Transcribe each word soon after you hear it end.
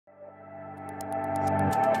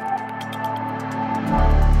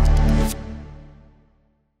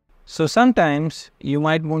So sometimes you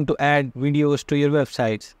might want to add videos to your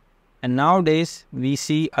websites. And nowadays we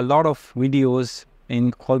see a lot of videos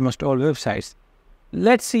in almost all websites.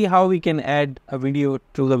 Let's see how we can add a video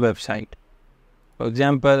to the website. For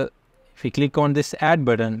example, if we click on this add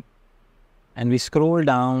button and we scroll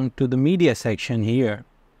down to the media section here,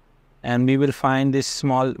 and we will find this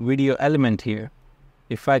small video element here.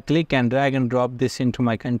 If I click and drag and drop this into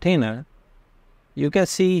my container, you can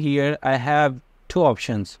see here I have two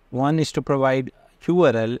options. One is to provide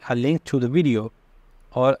URL, a link to the video,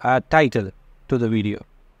 or a title to the video.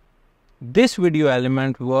 This video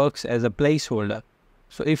element works as a placeholder.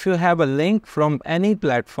 So if you have a link from any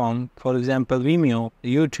platform, for example Vimeo,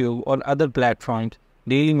 YouTube, or other platforms,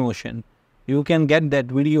 Dailymotion, you can get that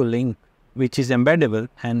video link which is embeddable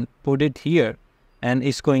and put it here, and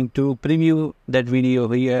it's going to preview that video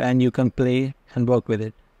here and you can play and work with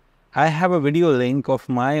it. I have a video link of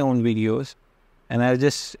my own videos and I'll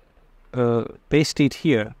just paste it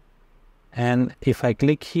here, and if I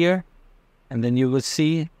click here, and then you will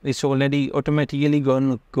see it's already automatically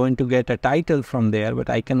going to get a title from there, but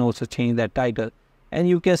I can also change that title. And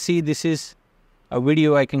you can see this is a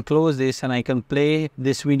video. I can close this and I can play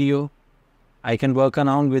this video. I can work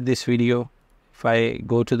around with this video. If I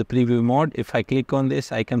go to the preview mode, if I click on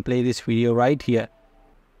this, I can play this video right here.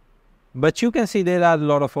 But you can see there are a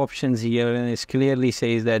lot of options here, and it clearly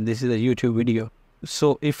says that this is a YouTube video.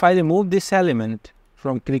 So if I remove this element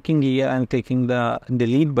from clicking here and clicking the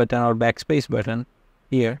delete button or backspace button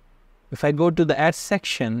here, if I go to the add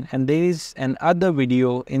section and there is an other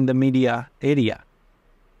video in the media area,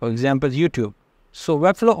 for example YouTube. So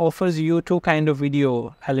Webflow offers you two kind of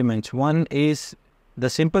video elements. One is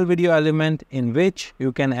the simple video element in which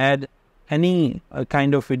you can add any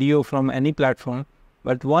kind of video from any platform,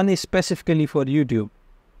 but one is specifically for YouTube.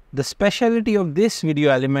 The specialty of this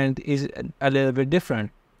video element is a little bit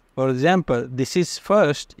different. For example, this is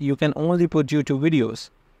first, you can only put YouTube videos.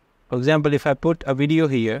 For example, if I put a video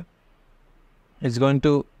here, it's going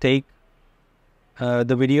to take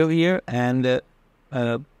the video here, and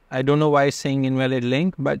I don't know why it's saying invalid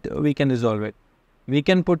link, but we can resolve it. We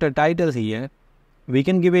can put a title here. We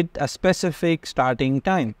can give it a specific starting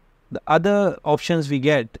time. The other options we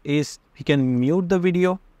get is we can mute the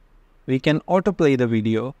video, we can autoplay the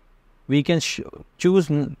video, we can choose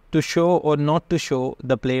to show or not to show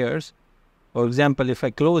the players. For example, if I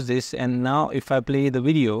close this and now if I play the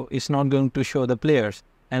video, it's not going to show the players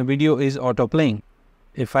and video is auto playing.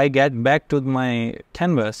 If I get back to my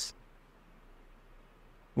canvas,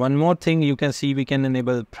 one more thing you can see, we can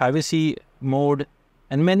enable privacy mode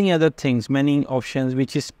and many other things, many options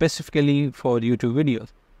which is specifically for YouTube videos.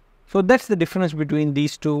 So that's the difference between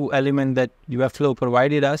these two elements that Webflow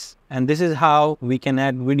provided us, and this is how we can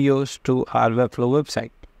add videos to our Webflow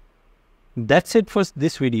website. That's it for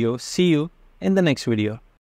this video. See you in the next video.